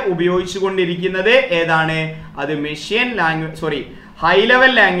 വരെ ഉപയോഗിച്ചു കൊണ്ടിരിക്കുന്നത് ഏതാണ്? അത് machine language, high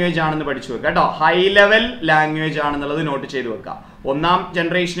level language ആണെന്ന് പഠിച്ചു വെക്കുക കേട്ടോ. ഹൈ ലെവൽ ലാംഗ്വേജ് ആണെന്നുള്ളത് നോട്ട് ചെയ്ത് വെക്കുക. ഒന്നാം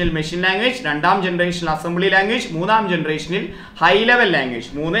ജനറേഷനിൽ മെഷീൻ ലാംഗ്വേജ്, രണ്ടാം ജനറേഷനിൽ അസംബ്ലി ലാംഗ്വേജ്, മൂന്നാം ജനറേഷനിൽ high level language.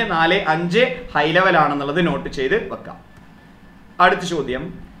 3, 4, 5 high level ആണെന്നുള്ളത് നോട്ട് ചെയ്ത് വെക്കാം. അടുത്ത ചോദ്യം,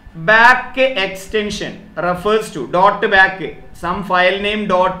 back extension refers two dot back some file name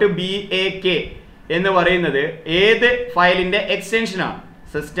 .bak എന്ന് പറയുന്നത് ഏത് ഫയലിന്റെ എക്സ്റ്റൻഷൻ ആണ്?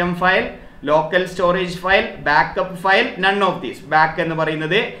 System file, local storage file, backup file, none of these. Back എന്ന്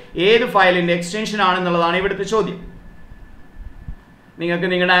പറയുന്നത് ഏത് ഫയലിന്റെ എക്സ്റ്റൻഷൻ ആണെന്നുള്ളതാണ് ഇവിടുത്തെ ചോദ്യം. നിങ്ങൾക്ക്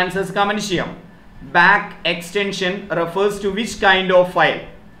നിങ്ങളുടെ ആൻസേഴ്സ് കമന്റ് ചെയ്യാം. Back extension refers to which kind of file?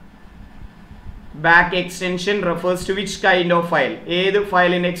 Back extension refers to which kind of file? ഏത്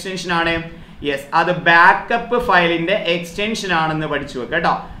ഫയലിന്റെ എക്സ്റ്റൻഷൻ ആണ്? യെസ്, അത് ബാക്കപ്പ് ഫയലിന്റെ എക്സ്റ്റൻഷൻ ആണെന്ന് പഠിച്ചു വെക്കുക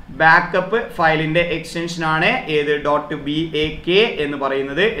കേട്ടോ. ബാക്കപ്പ് ഫയലിന്റെ എക്സ്റ്റൻഷൻ ആണ് ഏത്? .bak എന്ന്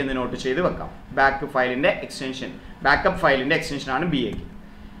പറയുന്നത് എന്ന് നോട്ട് ചെയ്ത് വെക്കാം. ബാക്ക് ഫയലിന്റെ എക്സ്റ്റൻഷൻ, ബാക്കപ്പ് ഫയലിന്റെ എക്സ്റ്റൻഷൻ ആണ് BAK.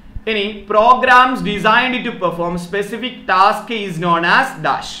 ഇനി programmes designed to perform specific task is known as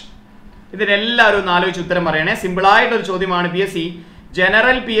dash. ഇതിനെല്ലാവരും ഒന്ന് ആലോചിച്ച് ഉത്തരം പറയണേ. സിമ്പിൾ ആയിട്ടൊരു ചോദ്യമാണ്. PSC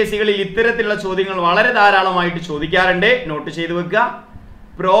ജനറൽ PSCകളിൽ ഇത്തരത്തിലുള്ള ചോദ്യങ്ങൾ വളരെ ധാരാളമായിട്ട് ചോദിക്കാറുണ്ട്. നോട്ട് ചെയ്ത് വെക്കുക.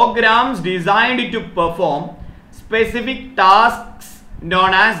 Programmes designed to perform specific tasks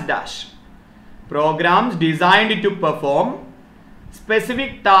known as dash. Programs designed to perform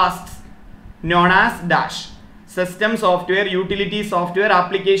specific tasks known as dash. System software, utility software,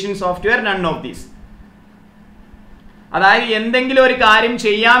 application software, none of these. അതായത് എന്തെങ്കിലും ഒരു കാര്യം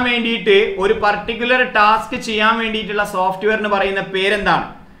ചെയ്യാൻ വേണ്ടിയിട്ട്, ഒരു പർട്ടിക്കുലർ ടാസ്ക് ചെയ്യാൻ വേണ്ടിയിട്ടുള്ള സോഫ്റ്റ്വെയറിന് പറയുന്ന പേരെന്താണ്?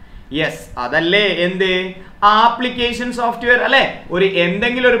 യെസ്, അതല്ലേ എന്ത്? ആപ്ലിക്കേഷൻ സോഫ്റ്റ്വെയർ അല്ലെ. ഒരു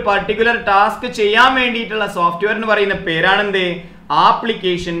എന്തെങ്കിലും ഒരു പർട്ടിക്കുലർ ടാസ്ക് ചെയ്യാൻ വേണ്ടിയിട്ടുള്ള സോഫ്റ്റ്വെയറിന് പറയുന്ന പേരാണെന്ത്?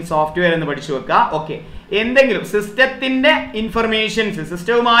 ആപ്ലിക്കേഷൻ സോഫ്റ്റ്വെയർ എന്ന് പഠിച്ചു വെക്കുക. ഓക്കെ, എന്തെങ്കിലും സിസ്റ്റത്തിന്റെ ഇൻഫർമേഷൻസ്,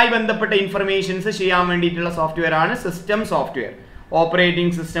 സിസ്റ്റവുമായി ബന്ധപ്പെട്ട ഇൻഫർമേഷൻസ് ചെയ്യാൻ വേണ്ടിയിട്ടുള്ള സോഫ്റ്റ്വെയർ ആണ് സിസ്റ്റം സോഫ്റ്റ്വെയർ.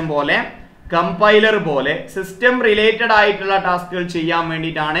 ഓപ്പറേറ്റിംഗ് സിസ്റ്റം പോലെ, കമ്പൈലർ പോലെ സിസ്റ്റം റിലേറ്റഡ് ആയിട്ടുള്ള ടാസ്കുകൾ ചെയ്യാൻ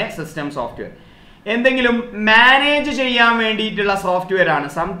വേണ്ടിയിട്ടാണ് സിസ്റ്റം സോഫ്റ്റ്വെയർ. എന്തെങ്കിലും മാനേജ് ചെയ്യാൻ വേണ്ടിയിട്ടുള്ള സോഫ്റ്റ്വെയർ ആണ്.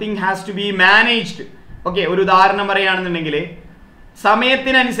 Something has to B managed. Okay, ഒരു ഉദാഹരണം പറയുകയാണെന്നുണ്ടെങ്കിൽ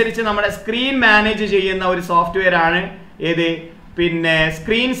സമയത്തിനനുസരിച്ച് നമ്മുടെ സ്ക്രീൻ മാനേജ് ചെയ്യുന്ന ഒരു സോഫ്റ്റ്വെയർ ആണ് ഏത്? പിന്നെ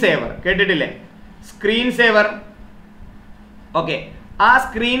സ്ക്രീൻ സേവർ. കേട്ടിട്ടില്ലേ? Screen saver. ഓക്കെ, ആ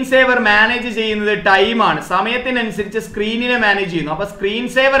സ്ക്രീൻ സേവർ മാനേജ് ചെയ്യുന്നത് ടൈമാണ്. സമയത്തിനനുസരിച്ച് സ്ക്രീനിനെ മാനേജ് ചെയ്യുന്നു. അപ്പൊ സ്ക്രീൻ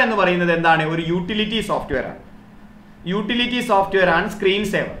സേവർ എന്ന് പറയുന്നത് എന്താണ്? ഒരു യൂട്ടിലിറ്റി സോഫ്റ്റ്വെയർ ആണ്. യൂട്ടിലിറ്റി സോഫ്റ്റ്വെയർ ആണ് സ്ക്രീൻ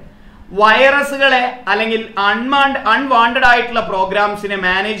സേവർ. വൈറസുകളെ അല്ലെങ്കിൽ അൺവാണ്ടഡ് ആയിട്ടുള്ള പ്രോഗ്രാംസിനെ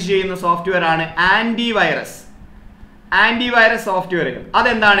മാനേജ് ചെയ്യുന്ന സോഫ്റ്റ്വെയർ ആണ് ആന്റിവൈറസ്. ആന്റിവൈറസ് സോഫ്റ്റ്വെയറുകൾ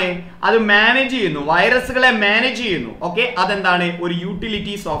അതെന്താണ്? അത് മാനേജ് ചെയ്യുന്നു, വൈറസുകളെ മാനേജ് ചെയ്യുന്നു. ഓക്കെ, അതെന്താണ്? ഒരു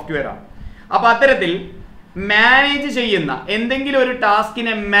യൂട്ടിലിറ്റി സോഫ്റ്റ്വെയർ ആണ്. അപ്പൊ അത്തരത്തിൽ മാനേജ് ചെയ്യുന്ന എന്തെങ്കിലും ഒരു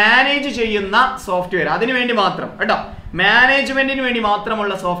ടാസ്കിനെ മാനേജ് ചെയ്യുന്ന സോഫ്റ്റ്വെയർ, അതിനു വേണ്ടി മാത്രം കേട്ടോ, മാനേജ്മെന്റിന് വേണ്ടി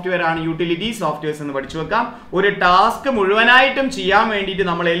മാത്രമുള്ള സോഫ്റ്റ്വെയർ ആണ് യൂട്ടിലിറ്റി സോഫ്റ്റ്വെയർസ് എന്ന് പഠിച്ചു വെക്കാം. ഒരു ടാസ്ക് മുഴുവനായിട്ടും ചെയ്യാൻ വേണ്ടിയിട്ട്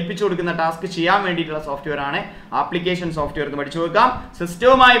നമ്മൾ ഏൽപ്പിച്ചു കൊടുക്കുന്ന ടാസ്ക് ചെയ്യാൻ വേണ്ടിയിട്ടുള്ള സോഫ്റ്റ്വെയർ ആണ് ആപ്ലിക്കേഷൻ സോഫ്റ്റ്വെയർ എന്ന് പഠിച്ചു വെക്കാം.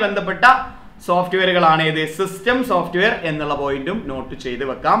 സിസ്റ്റവുമായി ബന്ധപ്പെട്ട സോഫ്റ്റ്വെയറുകളാണ് ഇത് സിസ്റ്റം സോഫ്റ്റ്വെയർ എന്നുള്ള പോയിന്റും നോട്ട് ചെയ്ത്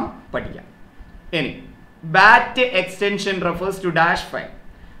വെക്കാം, പഠിക്കാം. ഇനി bat extension refers to dash file.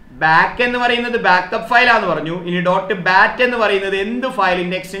 Back എന്ന് പറയുന്നത് ബാക്കപ്പ് ഫയലാന്ന് പറഞ്ഞു. ഇനി .bat എന്ന് പറയുന്നത് എന്ത്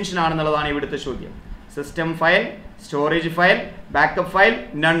ഫയലിന്റെ എക്സ്റ്റൻഷൻ ആണെന്നുള്ളതാണ് ഇവിടുത്തെ ചോദ്യം. System file, storage file, backup file,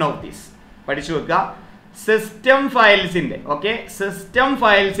 none of these. പഠിച്ചു വെക്കുക. സിസ്റ്റം ഫയൽസിന്റെ സിസ്റ്റം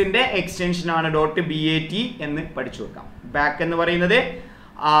ഫയൽസിന്റെ എക്സ്റ്റൻഷൻ ആണ് .bat എന്ന് പഠിച്ചു വെക്കാം. ബാക്ക് എന്ന് പറയുന്നത്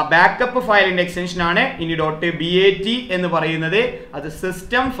ബാക്കപ്പ് ഫയലിന്റെ എക്സ്റ്റൻഷൻ ആണ്. ഇനി .bat എന്ന് പറയുന്നത് അത്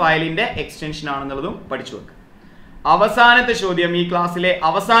സിസ്റ്റം ഫയലിന്റെ എക്സ്റ്റൻഷൻ ആണെന്നുള്ളതും പഠിച്ചു വെക്കുക. അവസാനത്തെ ചോദ്യം, ഈ ക്ലാസ്സിലെ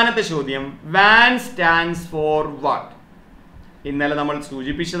അവസാനത്തെ ചോദ്യം, WAN സ്റ്റാൻഡ്സ് ഫോർ വാട്ട്? ഇന്നലെ നമ്മൾ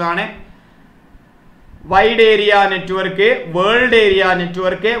സൂചിപ്പിച്ചതാണ്. Wide area network, world area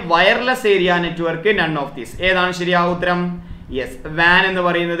network, wireless area network, none of these. ഏതാണ് ശരിയായ ഉത്തരം? യെസ്, WAN എന്ന്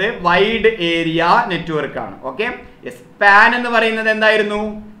പറയുന്നത് വൈഡ് ഏരിയ നെറ്റ്വർക്ക് ആണ്. Okay, yes. പാൻ എന്ന് പറയുന്നത് എന്തായിരുന്നു?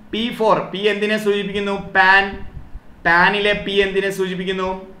 P4. P എന്തിനെ സൂചിപ്പിക്കുന്നു? പാൻ. പാനിലെ P എന്തിനെ സൂചിപ്പിക്കുന്നു?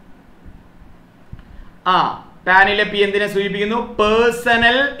 പാനിലെ P എന്തിനെ സൂചിപ്പിക്കുന്നു?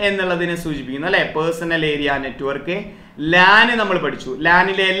 പേഴ്സണൽ എന്നുള്ളതിനെ സൂചിപ്പിക്കുന്നു അല്ലെ. Personal area network. LAN നമ്മൾ പഠിച്ചു.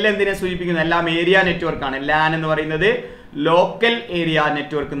 LANിലെ L എന്തിനെ സൂചിപ്പിക്കുന്നു? എല്ലാം ഏരിയ നെറ്റ്വർക്ക് ആണ്. LAN എന്ന് പറയുന്നത് ലോക്കൽ ഏരിയ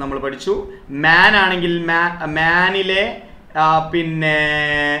നെറ്റ്വർക്ക് നമ്മൾ പഠിച്ചു. മാൻ ആണെങ്കിൽ മാനിലെ പിന്നെ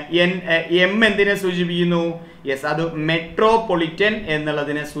M എന്തിനെ സൂചിപ്പിക്കുന്നു? യെസ്, അത് മെട്രോപൊളിറ്റൻ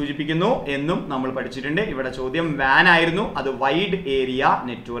എന്നുള്ളതിനെ സൂചിപ്പിക്കുന്നു എന്നും നമ്മൾ പഠിച്ചിട്ടുണ്ട്. ഇവിടെ ചോദ്യം WAN ആയിരുന്നു, അത് വൈഡ് ഏരിയ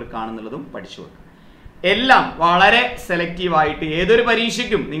നെറ്റ്വർക്ക് ആണെന്നുള്ളതും പഠിച്ചു. എല്ലാം വളരെ സെലക്റ്റീവ് ആയിട്ട് ഏതൊരു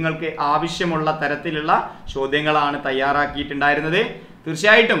പരീക്ഷയ്ക്കും നിങ്ങൾക്ക് ആവശ്യമുള്ള തരത്തിലുള്ള ചോദ്യങ്ങളാണ് തയ്യാറാക്കിയിട്ടുണ്ടായിരുന്നത്.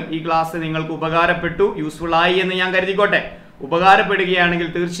 തീർച്ചയായിട്ടും ഈ ക്ലാസ് നിങ്ങൾക്ക് ഉപകാരപ്പെട്ടു, യൂസ്ഫുൾ ആയി എന്ന് ഞാൻ കരുതിക്കോട്ടെ. ഉപകാരപ്പെടുകയാണെങ്കിൽ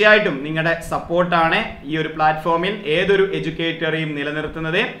തീർച്ചയായിട്ടും നിങ്ങളുടെ സപ്പോർട്ടാണ് ഈ ഒരു പ്ലാറ്റ്ഫോമിൽ ഏതൊരു എഡ്യൂക്കേറ്ററെയും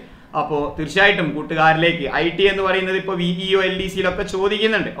നിലനിർത്തുന്നത്. അപ്പോൾ തീർച്ചയായിട്ടും കൂട്ടുകാരിലേക്ക് IT എന്ന് പറയുന്നത് ഇപ്പോൾ VEO LDCയിലൊക്കെ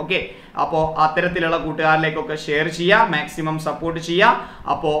ചോദിക്കുന്നുണ്ട്. ഓക്കെ, അപ്പോൾ അത്തരത്തിലുള്ള കൂട്ടുകാരിലേക്കൊക്കെ ഷെയർ ചെയ്യുക, മാക്സിമം സപ്പോർട്ട് ചെയ്യുക.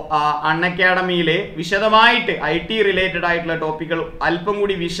 അപ്പോൾ അൺഅക്കാഡമിയിൽ വിശദമായിട്ട് IT റിലേറ്റഡ് ആയിട്ടുള്ള ടോപ്പിക്കുകൾ അല്പം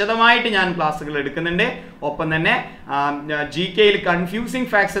കൂടി വിശദമായിട്ട് ഞാൻ ക്ലാസ്സുകൾ എടുക്കുന്നുണ്ട്. ഒപ്പം തന്നെ GKയിൽ കൺഫ്യൂസിങ്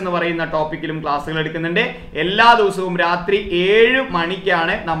ഫാക്ട്സ് എന്ന് പറയുന്ന ടോപ്പിക്കിലും ക്ലാസ്സുകൾ എടുക്കുന്നുണ്ട്. എല്ലാ ദിവസവും രാത്രി 7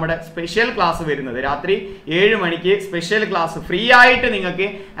 മണിക്കാണ് നമ്മുടെ സ്പെഷ്യൽ ക്ലാസ് വരുന്നത്. രാത്രി 7 മണിക്ക് സ്പെഷ്യൽ ക്ലാസ് ഫ്രീ ആയിട്ട് നിങ്ങൾക്ക്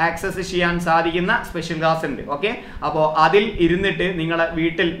ആക്സസ് ചെയ്യാൻ സാധിക്കുന്ന സ്പെഷ്യൽ ക്ലാസ് ഉണ്ട്. ഓക്കെ, അപ്പോൾ അതിൽ ഇരുന്നിട്ട് നിങ്ങളെ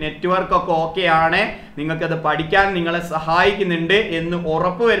വീട്ടിൽ നെറ്റ്വർക്ക് ഒക്കെ ഓക്കെ ആണ്, നിങ്ങൾക്കത് പഠിക്കാൻ നിങ്ങളെ സഹായിക്കുന്നുണ്ട് എന്ന്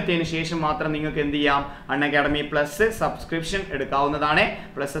ഉറപ്പ് വരുത്തിയതിനു ശേഷം മാത്രം നിങ്ങൾക്ക് എന്ത് ചെയ്യാം, അൺഅക്കാഡമി പ്ലസ് സബ്സ്ക്രിപ്ഷൻ എടുക്കാവുന്നതാണ്.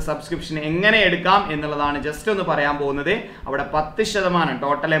 പ്ലസ് സബ്സ്ക്രിപ്ഷൻ എങ്ങനെ എടുക്കാം എന്നുള്ളതാണ് ജസ്റ്റ് ഒന്ന് പറയാൻ പോകുന്നത്. അവിടെ 10%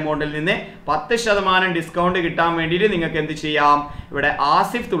 ടോട്ടൽ എമൗണ്ടിൽ നിന്ന് 10% ഡിസ്കൗണ്ട് കിട്ടാൻ വേണ്ടിയിട്ട് നിങ്ങൾക്ക് എന്ത് ചെയ്യാം, ഇവിടെ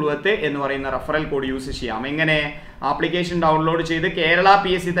ആസിഫ് തുളുവത്ത് എന്ന് പറയുന്ന റെഫറൽ കോഡ് യൂസ് ചെയ്യാം. എങ്ങനെ? ആപ്ലിക്കേഷൻ ഡൗൺലോഡ് ചെയ്ത് കേരള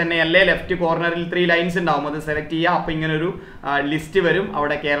PSC തന്നെയല്ലേ, ലെഫ്റ്റ് കോർണറിൽ 3 ലൈൻസ് ഉണ്ടാവും, അത് സെലക്ട് ചെയ്യുക. അപ്പോൾ ഇങ്ങനെ ഒരു ലിസ്റ്റ് വരും.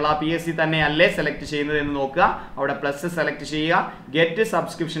 അവിടെ കേരള PSC തന്നെയല്ലേ സെലക്ട് ചെയ്യുന്നത് എന്ന് നോക്കുക. അവിടെ പ്ലസ് സെലക്ട് ചെയ്യുക, ഗെറ്റ്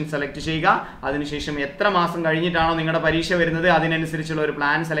സബ്സ്ക്രിപ്ഷൻ സെലക്ട് ചെയ്യുക. അതിനുശേഷം എത്ര മാസം കഴിഞ്ഞിട്ടാണോ നിങ്ങളുടെ പരീക്ഷ വരുന്നത് അതിനനുസരിച്ചുള്ള ഒരു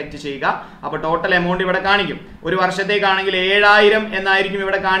പ്ലാൻ സെലക്ട് ചെയ്യുക. അപ്പോൾ ടോട്ടൽ എമൗണ്ട് ഇവിടെ കാണിക്കും. ഒരു വർഷത്തേക്കാണെങ്കിൽ 7000 എന്നായിരിക്കും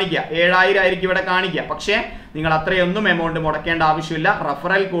ഇവിടെ കാണിക്കുക, 7000 ആയിരിക്കും ഇവിടെ കാണിക്കുക. പക്ഷേ നിങ്ങൾ അത്രയൊന്നും എമൗണ്ട് മുടക്കേണ്ട ആവശ്യമില്ല.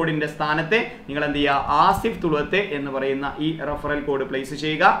 റഫറൽ കോഡിന്റെ സ്ഥാനത്ത് നിങ്ങൾ എന്ത് ചെയ്യുക, ആസിഫ് തുളുവത്ത് എന്ന് പറയുന്ന ഈ റഫറൽ കോഡ് പ്ലേസ്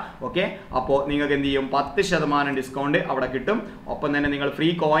ചെയ്യുക. ഓക്കെ, അപ്പോൾ നിങ്ങൾക്ക് എന്ത് ചെയ്യും, 10% ഡിസ്കൗണ്ട് അവിടെ കിട്ടും. ഒപ്പം തന്നെ നിങ്ങൾ ഫ്രീ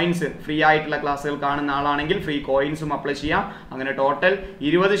കോയിൻസ്, ഫ്രീ ആയിട്ടുള്ള ക്ലാസ്സുകൾ കാണുന്ന ആളാണെങ്കിൽ ഫ്രീ കോയിൻസും അപ്ലൈ ചെയ്യാം. അങ്ങനെ ടോട്ടൽ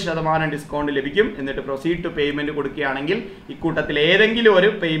 20% ഡിസ്കൗണ്ട് ലഭിക്കും. എന്നിട്ട് പ്രൊസീഡ് ടു പേയ്മെന്റ് കൊടുക്കുകയാണെങ്കിൽ ഇക്കൂട്ടത്തിൽ ഏതെങ്കിലും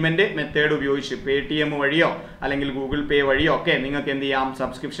ഒരു പേയ്മെന്റ് മെത്തേഡ് ഉപയോഗിച്ച് Paytm വഴിയോ അല്ലെങ്കിൽ ഗൂഗിൾ പേ വഴിയോ ഒക്കെ നിങ്ങൾക്ക് എന്ത് ചെയ്യാം,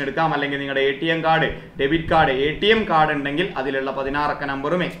 സബ്സ്ക്രിപ്ഷൻ എടുക്കാം. അല്ലെങ്കിൽ നിങ്ങളുടെ ATM card, debit card, ATM card ഉണ്ടെങ്കിൽ അതിലുള്ള 16 അക്ക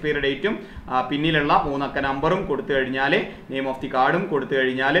നമ്പറും എക്സ്പയറി ഡേറ്റും പിന്നിലുള്ള 3 അക്ക നമ്പറും കൊടുത്തു കഴിഞ്ഞാൽ, നെയിം ഓഫ് ദി കാർഡും കൊടുത്തു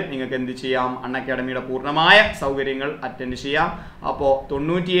കഴിഞ്ഞാൽ നിങ്ങൾക്ക് എന്ത് ചെയ്യാം, അൺഅക്കാഡമിയുടെ പൂർണ്ണമായ സൗകര്യങ്ങൾ അറ്റൻഡ് ചെയ്യാം. അപ്പോൾ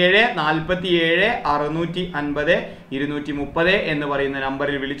 97 47 650 230 എന്ന് പറയുന്ന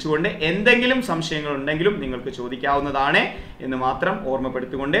നമ്പറിൽ വിളിച്ചുകൊണ്ട് എന്തെങ്കിലും സംശയങ്ങൾ ഉണ്ടെങ്കിലും നിങ്ങൾക്ക് ചോദിക്കാവുന്നതാണ് എന്ന് മാത്രം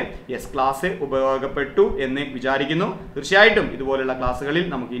ഓർമ്മപ്പെടുത്തിക്കൊണ്ട് ക്ലാസ് ഉപയോഗപ്പെട്ടു എന്ന് വിചാരിക്കുന്നു. തീർച്ചയായിട്ടും ഇതുപോലുള്ള ക്ലാസ്സുകളിൽ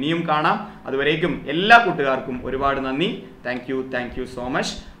നമുക്ക് ഇനിയും കാണാം. അതുവരേക്കും എല്ലാ കൂട്ടുകാർക്കും ഒരുപാട് നന്ദി. Thank you so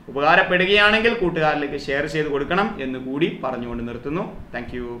much. ഉപകാരപ്പെടുകയാണെങ്കിൽ കൂട്ടുകാരിലേക്ക് share ചെയ്ത് കൊടുക്കണം എന്ന് കൂടി പറഞ്ഞുകൊണ്ട് നിർത്തുന്നു.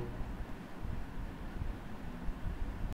 Thank you.